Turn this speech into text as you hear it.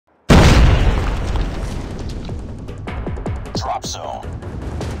drop zone.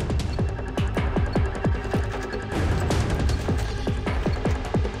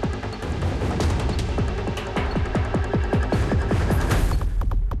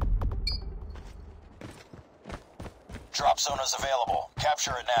 Drop zone is available.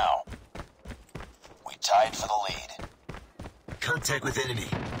 Capture it now. We tied for the lead. Contact with enemy.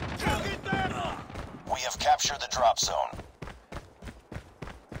 We have captured the drop zone.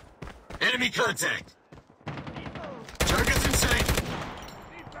 Enemy contact. Targets in sight.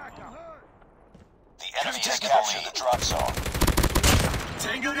 The enemy has captured the drop zone.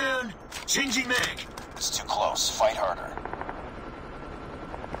 Tango down. Changing mag. It's too close. Fight harder.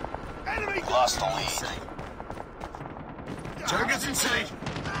 We lost the lead. Targets in sight.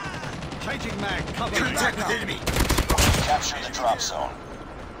 Changing mag. Cover. Contact with enemy. Capture the drop zone.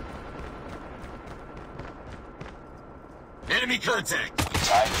 Enemy contact. We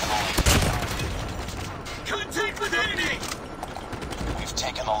tied for the lead. Contact with enemy. We've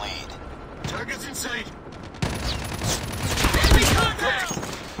taken the lead. Targets in sight. Enemy contact.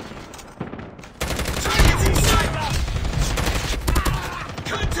 Targets in sight.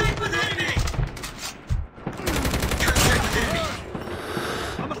 Contact with enemy. Contact with enemy.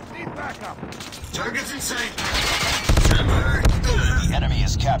 Need backup. Targets in sight. The enemy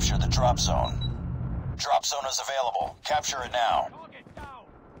has captured the drop zone. Drop zone is available. Capture it now.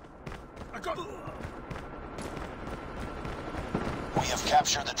 I got. We have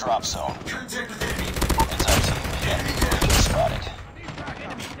captured the drop zone. Contact with enemy. It's our team. The enemy lead spotted.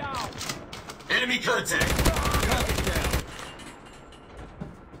 Enemy down. Enemy contact. Target down.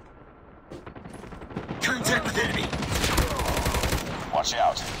 Contact with enemy. Watch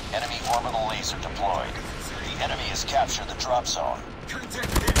out. Enemy orbital laser deployed. The enemy has captured the drop zone. Contact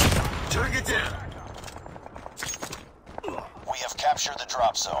with enemy. Target down. We have captured the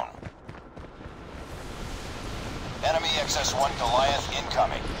drop zone. Enemy XS-1 Goliath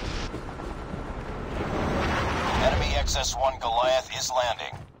incoming. Enemy XS-1 Goliath is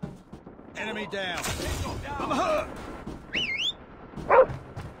landing. Enemy down. I'm hurt.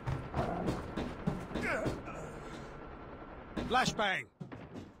 Flashbang.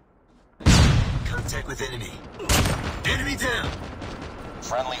 Contact with enemy. Enemy down.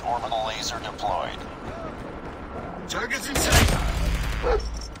 Friendly orbital laser deployed. Targets in sight.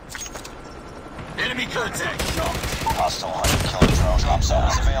 Enemy contact. Hostile hunter killer drone. Drop zone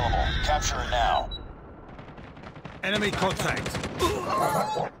is available. Capture it now. Enemy contact.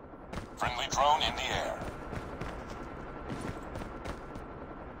 Friendly drone in the air.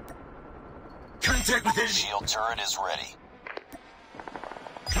 Contact with enemy. Shield turret is ready.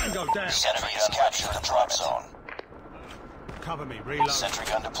 Tango down. Enemy has captured the drop zone. Cover me. Reload. Sentry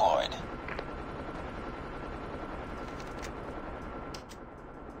gun deployed.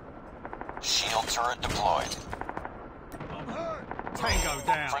 Shield turret deployed. I'm hurt. Tango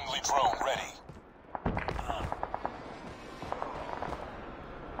down. Friendly drone ready.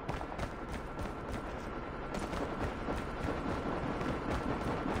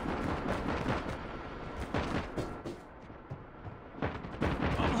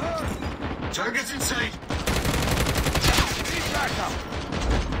 I'm hurt. Targets in sight. Need backup.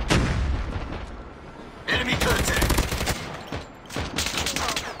 Enemy contact.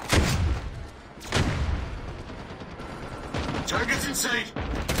 Targets in sight.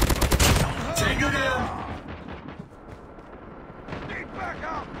 Tango down. Need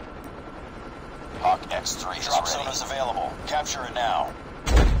backup. Hawk X3 drop zone is available. Capture it now.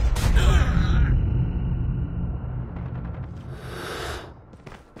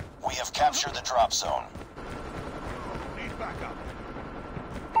 We have captured the drop zone. Need backup.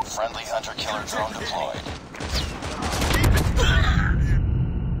 Friendly hunter killer drone deployed.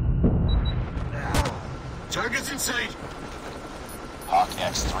 Targets in sight. Hawk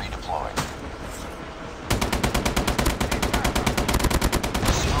X3 deployed.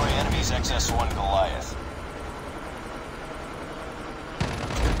 Destroy enemy's XS-1 Goliath.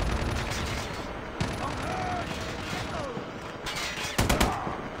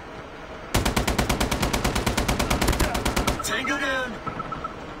 Tango down.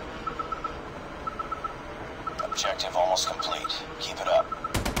 Objective almost complete. Keep it up.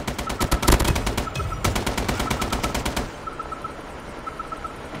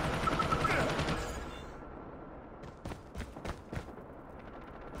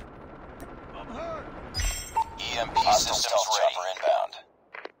 I'm hurt. EMP systems ready. Inbound.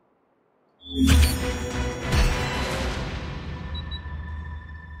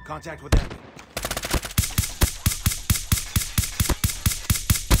 Contact with enemy.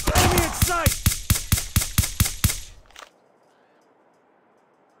 Enemy in sight!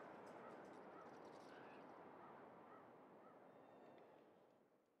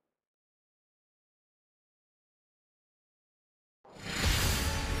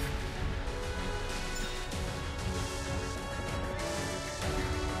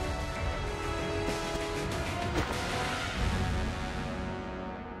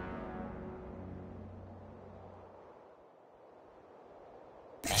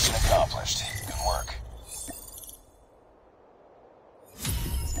 accomplished.